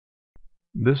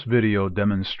This video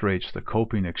demonstrates the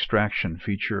coping extraction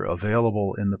feature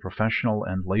available in the professional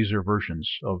and laser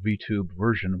versions of VTube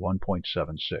version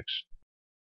 1.76.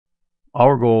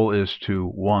 Our goal is to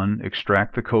 1.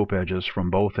 Extract the cope edges from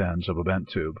both ends of a bent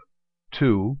tube,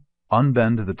 2.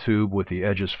 Unbend the tube with the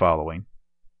edges following,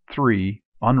 3.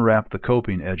 Unwrap the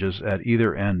coping edges at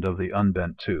either end of the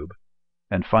unbent tube,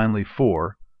 and finally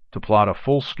 4. To plot a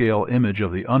full-scale image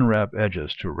of the unwrapped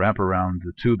edges to wrap around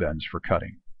the tube ends for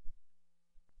cutting.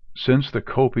 Since the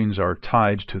copings are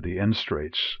tied to the end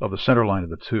straights of the center line of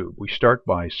the tube, we start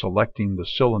by selecting the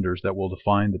cylinders that will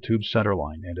define the tube center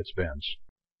line and its bends.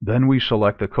 Then we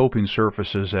select the coping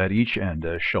surfaces at each end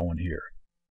as shown here.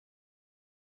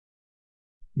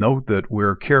 Note that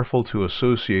we're careful to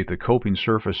associate the coping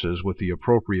surfaces with the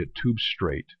appropriate tube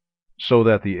straight so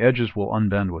that the edges will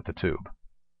unbend with the tube.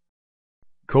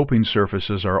 Coping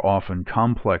surfaces are often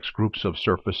complex groups of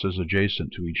surfaces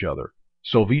adjacent to each other,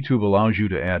 so VTube allows you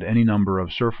to add any number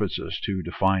of surfaces to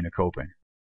define a coping.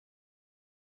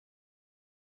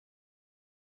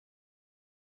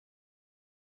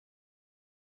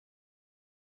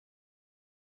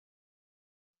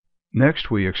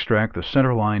 Next, we extract the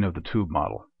center line of the tube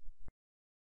model.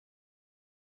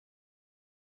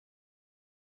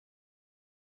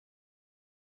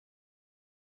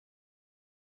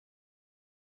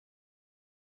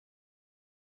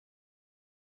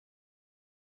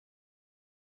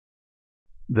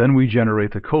 Then we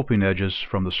generate the coping edges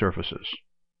from the surfaces.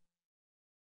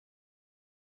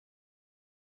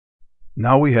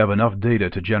 Now we have enough data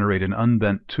to generate an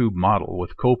unbent tube model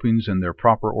with copings in their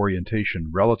proper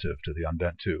orientation relative to the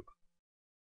unbent tube.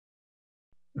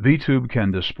 VTube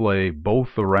can display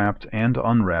both the wrapped and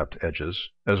unwrapped edges,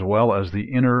 as well as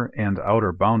the inner and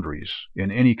outer boundaries in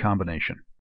any combination.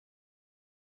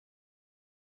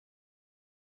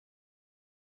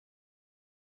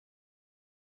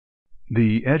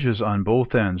 The edges on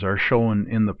both ends are shown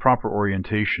in the proper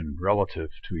orientation relative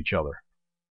to each other.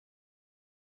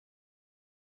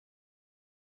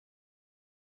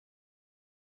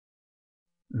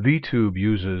 VTube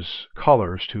uses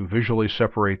colors to visually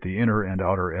separate the inner and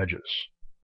outer edges.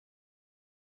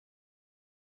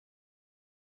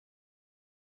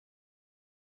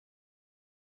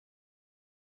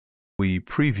 We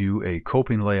preview a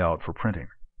coping layout for printing.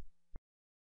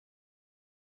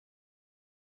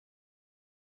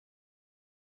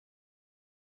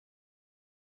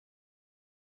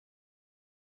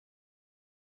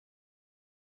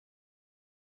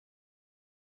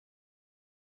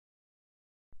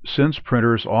 Since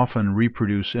printers often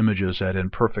reproduce images at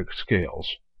imperfect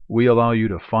scales, we allow you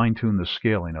to fine-tune the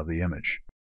scaling of the image.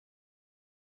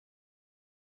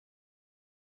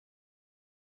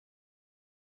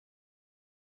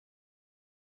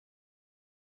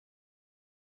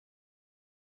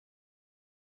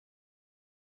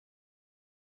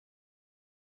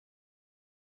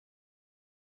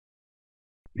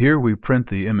 Here we print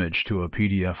the image to a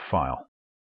PDF file.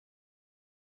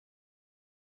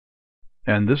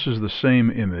 And this is the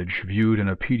same image viewed in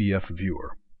a PDF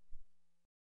viewer.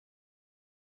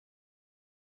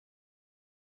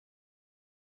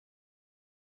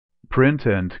 Print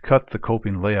and cut the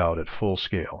coping layout at full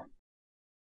scale.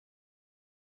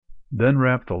 Then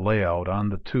wrap the layout on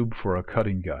the tube for a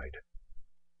cutting guide.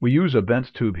 We use a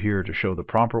bent tube here to show the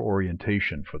proper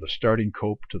orientation for the starting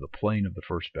cope to the plane of the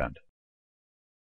first bend.